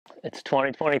It's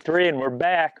 2023 and we're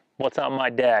back. What's on my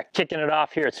deck? Kicking it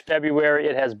off here, it's February.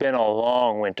 It has been a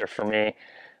long winter for me.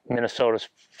 Minnesota's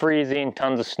freezing,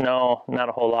 tons of snow, not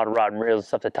a whole lot of rod and reels and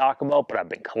stuff to talk about, but I've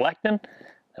been collecting,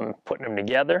 I'm putting them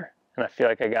together, and I feel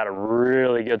like I got a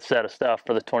really good set of stuff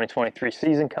for the 2023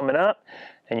 season coming up.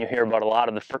 And you hear about a lot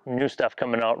of the new stuff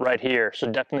coming out right here. So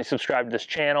definitely subscribe to this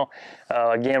channel.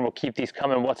 Again, we'll keep these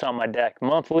coming, What's on My Deck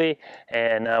monthly.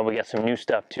 And we got some new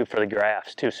stuff too for the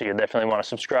graphs too. So you definitely want to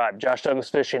subscribe. Josh Douglas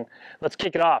Fishing. Let's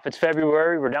kick it off. It's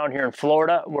February. We're down here in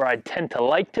Florida where I tend to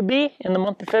like to be in the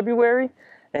month of February.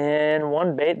 And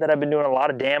one bait that I've been doing a lot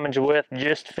of damage with,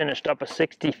 just finished up a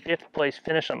 65th place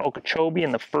finish on Okeechobee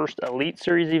in the first Elite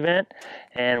Series event,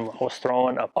 and was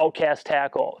throwing a Outkast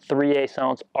Tackle 3/8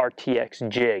 ounce RTX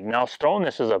Jig. Now I was throwing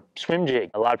this as a swim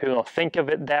jig. A lot of people don't think of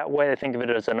it that way. They think of it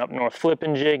as an up north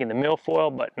Flippin jig in the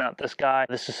milfoil, but not this guy.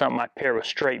 This is something I pair with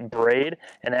straight braid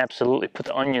and absolutely put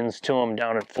the onions to them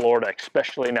down in Florida,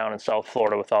 especially down in South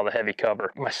Florida with all the heavy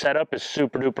cover. My setup is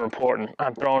super duper important.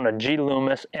 I'm throwing a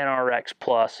Loomis NRX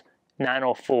Plus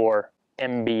 904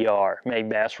 MBR Meg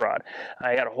Bass rod.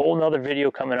 I got a whole nother video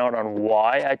coming out on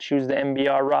why I choose the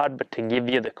MBR rod, but to give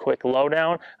you the quick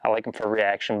lowdown, I like them for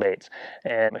reaction baits,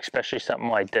 and especially something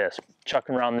like this.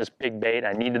 Chucking around this big bait,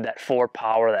 I needed that 4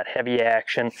 power, that heavy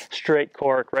action, straight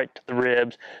cork right to the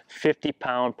ribs,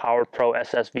 50-pound PowerPro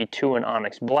SSV2 in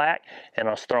Onyx black, and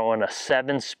I was throwing a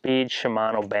 7-speed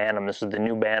Shimano Bantam. This is the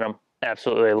new Bantam.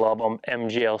 Absolutely love them.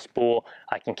 MGL spool.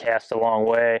 I can cast a long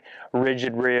way.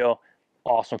 Rigid reel.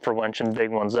 Awesome for wenching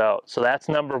big ones out. So that's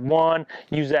number one.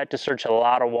 Use that to search a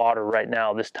lot of water right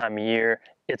now this time of year.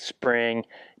 It's spring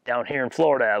down here in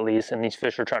Florida at least, and these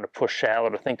fish are trying to push shallow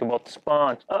to think about the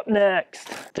spawn. Up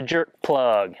next, the jerk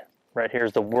plug. Right here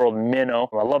is the World Minnow.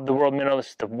 I love the World Minnow. This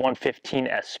is the 115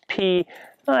 SP.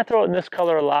 I throw it in this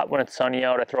color a lot when it's sunny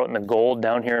out. I throw it in the gold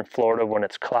down here in Florida when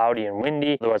it's cloudy and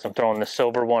windy. Otherwise, I'm throwing the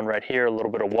silver one right here, a little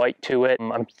bit of white to it.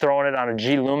 I'm throwing it on a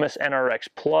Loomis NRX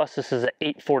Plus. This is an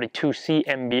 842C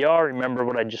MBR. Remember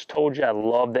what I just told you, I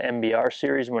love the MBR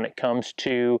series when it comes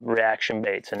to reaction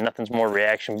baits, and nothing's more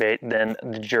reaction bait than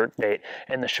the jerk bait.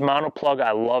 And the Shimano plug,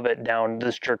 I love it down,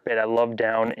 this jerk bait I love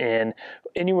down in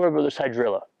anywhere where there's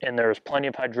hydrilla. And there's plenty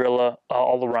of hydrilla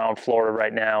all around Florida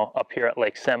right now. Up here at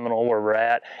Lake Seminole where we're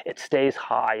at, it stays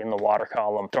high in the water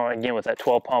column. Throwing again with that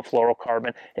 12-pound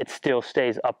fluorocarbon, it still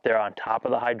stays up there on top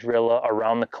of the hydrilla,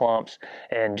 around the clumps,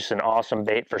 and just an awesome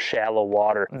bait for shallow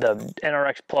water. The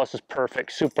NRX Plus is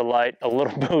perfect, super light, a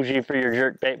little bougie for your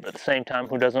jerk bait, but at the same time,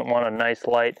 who doesn't want a nice,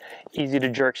 light, easy to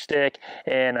jerk stick?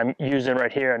 And I'm using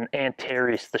right here an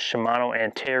Antares, the Shimano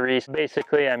Antares.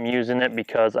 Basically, I'm using it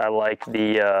because I like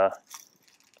the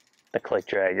click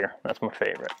dragger. That's my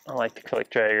favorite. I like the click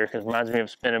dragger because it reminds me of a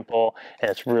spinning pole,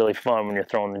 and it's really fun when you're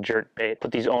throwing the jerk bait.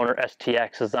 Put these Owner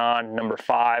STXs on, number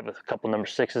 5 with a couple number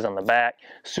 6s on the back.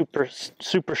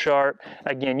 Super sharp.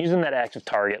 Again, using that active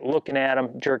target, looking at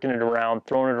them, jerking it around,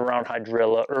 throwing it around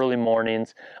hydrilla, early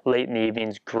mornings, late in the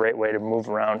evenings. Great way to move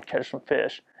around, catch some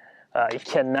fish. You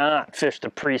cannot fish the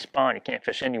pre-spawn. You can't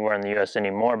fish anywhere in the U.S.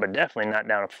 anymore, but definitely not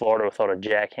down in Florida without a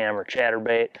jackhammer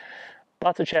chatterbait.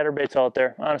 Lots of chatterbaits out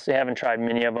there. Honestly, haven't tried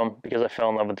many of them because I fell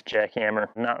in love with the jackhammer.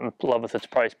 Not in love with its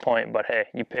price point, but hey,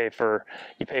 you pay for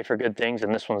good things,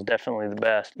 and this one's definitely the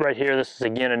best. Right here, this is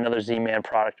again another Z-Man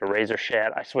product, a razor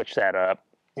shad. I switched that up.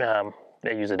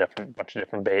 They use a bunch of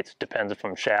different baits. Depends if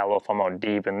I'm shallow, if I'm out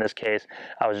deep. In this case,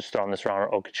 I was just throwing this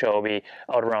around Okeechobee,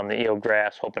 out around the eel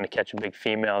grass, hoping to catch a big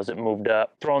female as it moved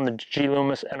up. Throwing the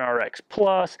Loomis NRX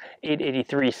Plus,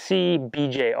 883C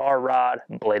BJR rod,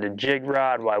 bladed jig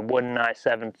rod. Why wouldn't I?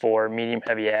 7.4, medium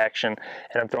heavy action.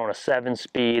 And I'm throwing a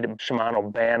 7-speed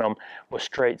Shimano Bantam with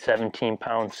straight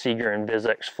 17-pound Seaguar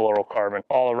Invizix fluorocarbon.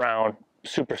 All around,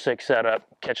 super sick setup.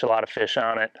 Catch a lot of fish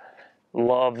on it.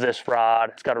 Love this rod.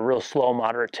 It's got a real slow,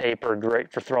 moderate taper.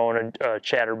 Great for throwing a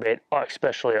chatterbait,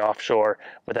 especially offshore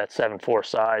with that 7.4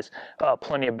 size.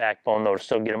 Plenty of backbone, though, to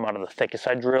still get them out of the thickest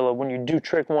hydrilla. When you do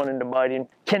trick one into biting,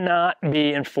 cannot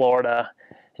be in Florida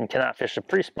and cannot fish a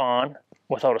pre-spawn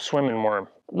without a swimming worm.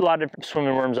 A lot of different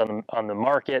swimming worms on the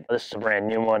market. This is a brand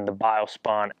new one, the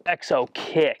BioSpawn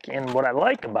ExoKick. And what I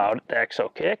like about it, the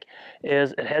ExoKick,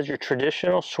 is it has your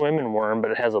traditional swimming worm, but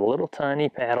it has a little tiny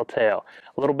paddle tail.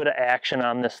 A little bit of action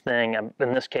on this thing.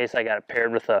 In this case, I got it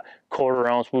paired with a 1/4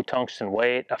 ounce Tungsten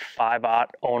weight, a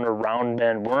 5/0 Owner round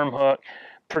bend worm hook.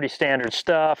 Pretty standard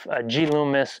stuff.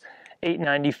 Loomis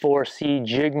 894C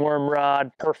jigworm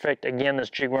rod, perfect. Again, this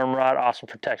jigworm rod, awesome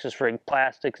for Texas rig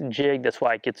plastics jig. That's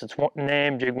why it gets its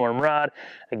name, jigworm rod.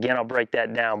 Again, I'll break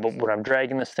that down, but when I'm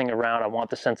dragging this thing around, I want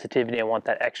the sensitivity, I want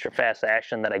that extra fast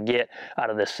action that I get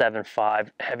out of this 7.5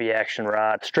 heavy action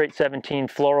rod. Straight 17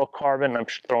 fluorocarbon, I'm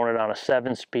throwing it on a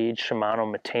 7-speed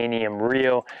Shimano Metanium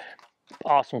reel.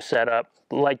 Awesome setup.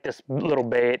 Like this little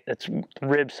bait, it's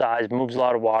rib size, moves a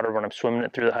lot of water when I'm swimming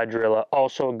it through the hydrilla.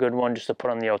 Also a good one just to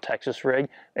put on the old Texas rig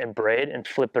and braid and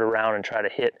flip it around and try to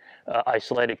hit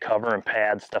isolated cover and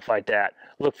pads, stuff like that.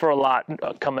 Look for a lot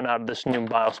coming out of this new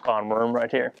BioSpawn worm right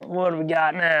here. What do we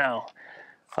got now?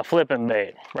 A flipping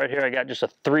bait. Right here I got just a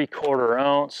 3/4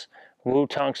 ounce Woo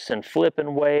Tungsten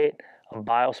flipping weight, a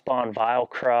BioSpawn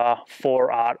VileCraw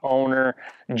 4/0 owner,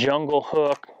 jungle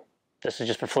hook. This is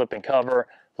just for flipping cover.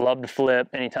 Love to flip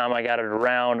anytime I got it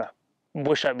around.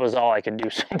 Wish that was all I could do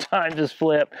sometimes, just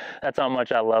flip. That's how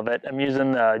much I love it. I'm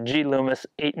using the Loomis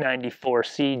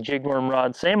 894C jigworm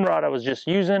rod. Same rod I was just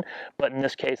using, but in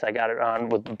this case I got it on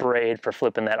with the braid for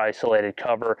flipping that isolated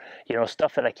cover. You know,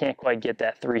 stuff that I can't quite get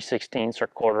that 3/16 or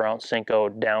 1/4 ounce Cinco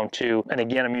down to. And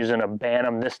again, I'm using a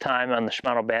Bantam. This time on the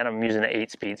Shimano Bantam, I'm using an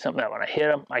 8-speed. Something that when I hit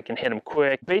them, I can hit them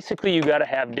quick. Basically, you got to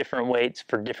have different weights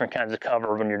for different kinds of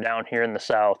cover when you're down here in the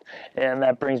South. And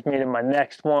that brings me to my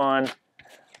next one.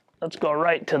 Let's go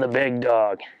right to the big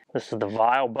dog. This is the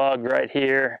VileBug right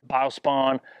here.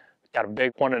 BioSpawn, got a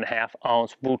big 1.5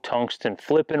 ounce Woo Tungsten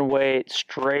flipping weight,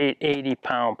 straight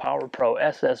 80-pound PowerPro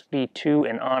SSV2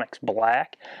 in Onyx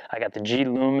black. I got the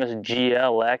Loomis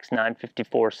GLX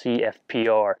 954C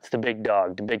FPR. It's the big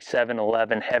dog, the big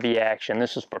 711 heavy action.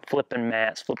 This is for flipping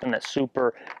mats, flipping that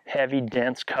super heavy,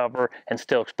 dense cover, and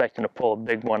still expecting to pull a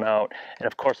big one out. And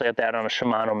of course, I got that on a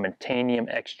Shimano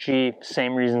Metanium XG.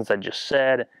 Same reasons I just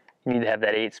said. You need to have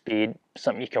that 8-speed,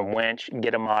 something you can winch and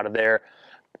get them out of there.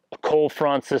 Cold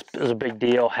fronts, this is a big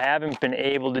deal. Haven't been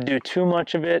able to do too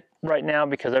much of it right now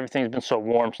because everything's been so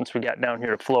warm since we got down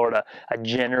here to Florida. I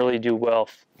generally do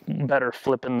better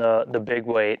flipping the big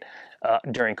weight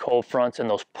during cold fronts and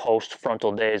those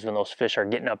post-frontal days when those fish are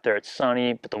getting up there. It's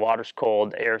sunny, but the water's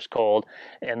cold, the air's cold,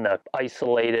 and the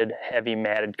isolated, heavy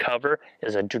matted cover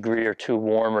is a degree or two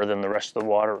warmer than the rest of the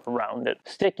water around it.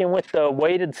 Sticking with the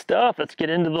weighted stuff, let's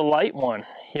get into the light one.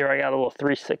 Here I got a little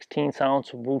 3/16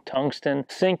 ounce Woo Tungsten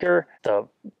sinker, the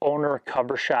Owner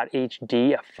Cover Shot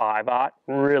HD, a 5/0.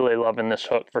 Really loving this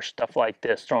hook for stuff like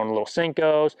this, throwing little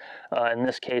Cincos. In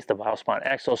this case, the BioSpawn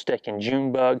ExoStick and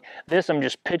Junebug. This I'm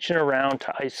just pitching around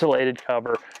to isolated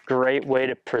cover. Great way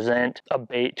to present a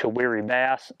bait to weary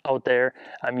bass out there.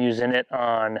 I'm using it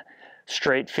on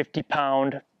straight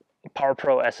 50-pound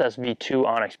PowerPro SSV2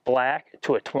 Onyx Black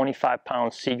to a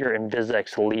 25-pound Seaguar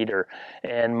Invizix leader.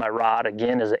 And my rod,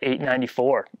 again, is an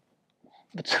 894.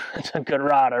 It's a good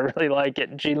rod. I really like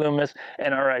it. Loomis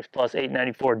NRX plus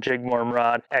 894 jigworm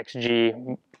rod,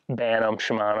 XG, Bantam,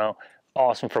 Shimano.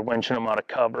 Awesome for winching them out of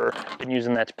cover. Been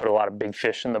using that to put a lot of big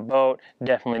fish in the boat.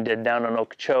 Definitely did down on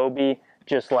Okeechobee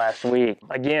just last week.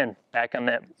 Again, back on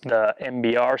the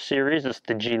MBR series, this is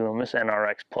the Loomis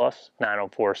NRX Plus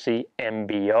 904C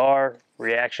MBR.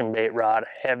 Reaction bait rod,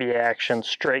 heavy action,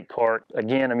 straight cork.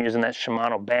 Again, I'm using that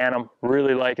Shimano Bantam.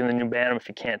 Really liking the new Bantam if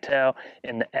you can't tell.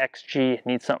 And the XG,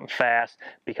 need something fast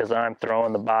because I'm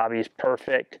throwing the bobbies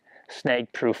perfect.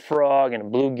 Snag-proof frog in a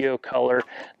bluegill color.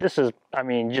 This is, I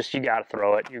mean, just you gotta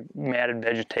throw it. Your matted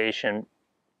vegetation,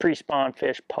 pre-spawn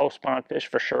fish, post-spawn fish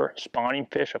for sure, spawning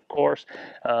fish of course.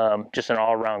 Just an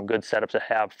all-around good setup to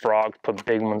have frogs put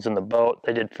big ones in the boat.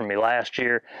 They did for me last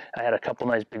year. I had a couple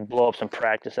nice big blow-ups in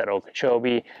practice at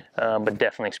Okeechobee, but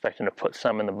definitely expecting to put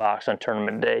some in the box on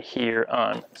tournament day here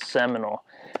on Seminole.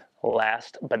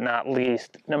 Last but not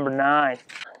least, number 9,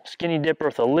 skinny dipper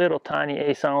with a little tiny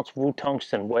 1/8 ounce Woo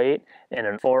Tungsten weight and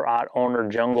a 4/0 owner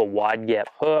jungle wide gap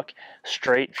hook,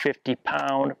 straight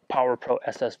 50-pound PowerPro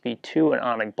SSV2 in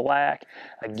Onyx Black.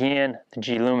 Again,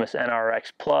 the Loomis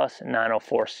NRX Plus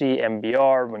 904C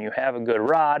MBR. When you have a good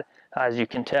rod, as you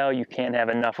can tell, you can't have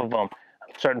enough of them.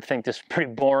 I'm starting to think this is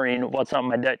pretty boring, what's on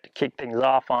my deck to kick things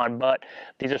off on, but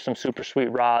these are some super sweet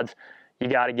rods. You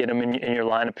got to get them in your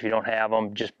lineup if you don't have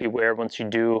them. Just beware once you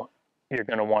do, you're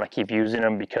going to want to keep using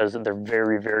them because they're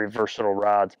very, very versatile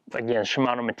rods. Again,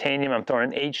 Shimano Metanium, I'm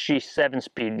throwing an HG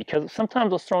 7-speed because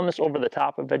sometimes I was throwing this over the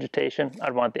top of vegetation.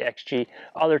 I'd want the XG.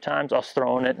 Other times I was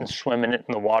throwing it and swimming it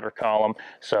in the water column.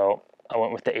 So I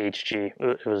went with the HG.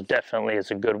 It was definitely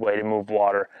a good way to move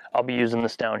water. I'll be using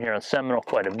this down here on Seminole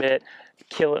quite a bit.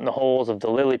 Kill it in the holes of the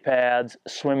lily pads,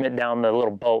 swim it down the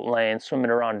little boat lane, swim it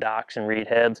around docks and reed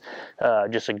heads.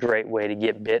 Just a great way to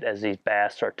get bit as these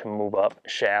bass start to move up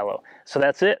shallow. So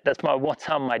that's it. That's my what's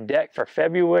on my deck for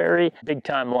February. Big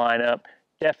time lineup.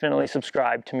 Definitely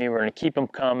subscribe to me. We're going to keep them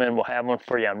coming. We'll have one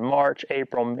for you on March,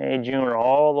 April, May, June, or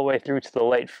all the way through to the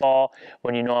late fall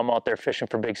when you know I'm out there fishing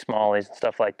for big smallies and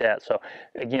stuff like that. So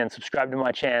again, subscribe to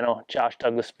my channel, Josh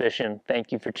Douglas Fishing.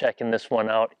 Thank you for checking this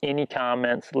one out. Any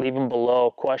comments, leave them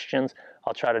below. Questions,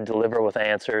 I'll try to deliver with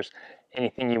answers.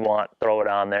 Anything you want, throw it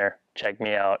on there. Check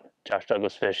me out, Josh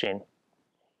Douglas Fishing.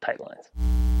 Tight lines.